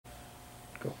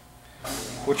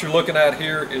What you're looking at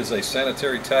here is a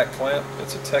sanitary tack clamp.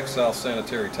 It's a textile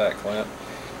sanitary tack clamp.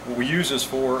 What we use this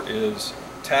for is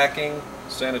tacking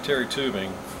sanitary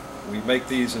tubing. We make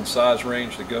these in size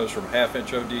range that goes from 1/2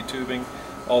 inch OD tubing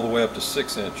all the way up to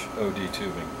 6 inch OD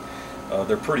tubing.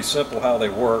 They're pretty simple how they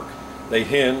work. They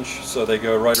hinge, so they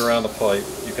go right around the pipe.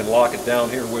 You can lock it down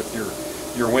here with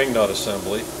your wing nut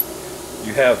assembly.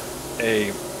 You have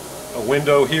a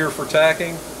window here for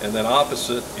tacking, and then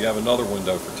opposite you have another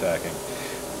window for tacking.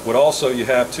 What also you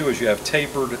have too is you have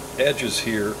tapered edges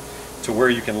here to where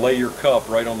you can lay your cup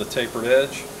right on the tapered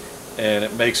edge, and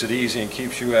it makes it easy and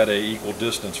keeps you at an equal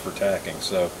distance for tacking.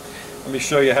 So let me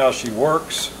show you how she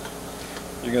works.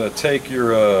 You're going to take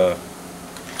your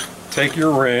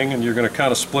ring and you're going to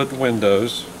kind of split the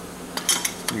windows.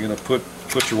 You're going to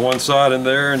put your one side in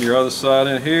there and your other side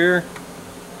in here.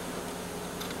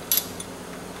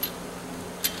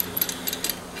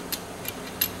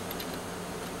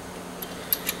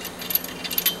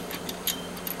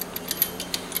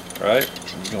 Right,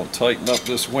 you're going to tighten up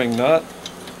this wing nut.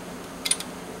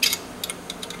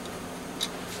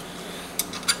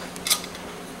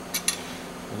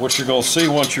 What you're going to see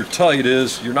once you're tight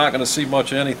is you're not going to see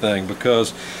much of anything, because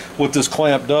what this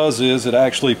clamp does is it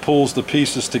actually pulls the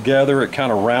pieces together. It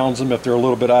kind of rounds them if they're a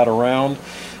little bit out of round.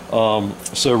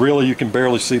 So really you can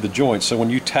barely see the joints. So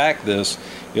when you tack this,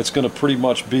 it's going to pretty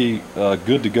much be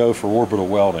good to go for orbital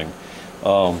welding.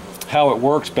 How it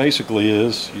works basically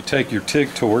is you take your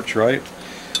TIG torch, right?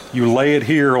 You lay it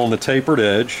here on the tapered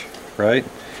edge, right?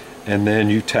 And then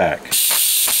you tack.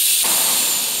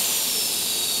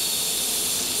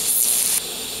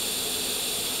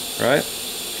 Right?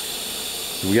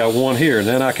 So we got one here, and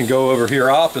then I can go over here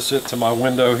opposite to my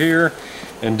window here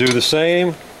and do the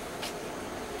same.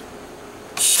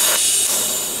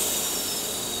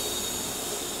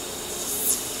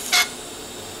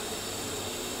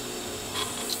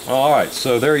 Alright,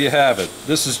 so there you have it.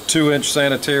 This is 2-inch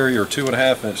sanitary or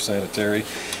 2.5-inch sanitary.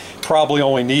 Probably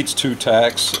only needs 2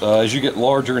 tacks. As you get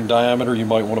larger in diameter, you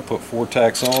might want to put 4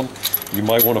 tacks on. You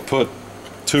might want to put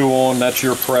 2 on. That's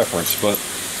your preference. But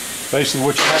basically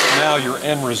what you have now, your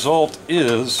end result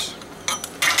is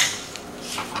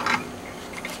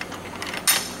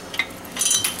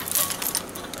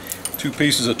two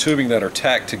pieces of tubing that are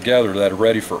tacked together that are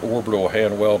ready for orbital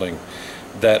hand welding,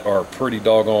 that are pretty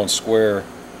doggone square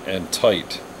and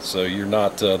tight. So you're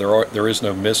not there is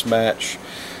no mismatch.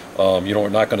 You're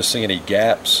not going to see any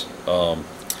gaps.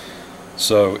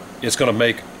 So it's going to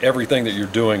make everything that you're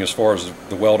doing as far as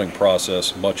the welding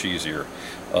process much easier.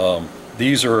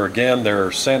 These are, again,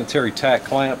 they're sanitary tack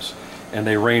clamps, and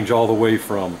they range all the way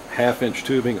from 1/2 inch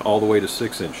tubing all the way to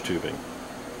 6 inch tubing.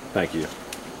 Thank you.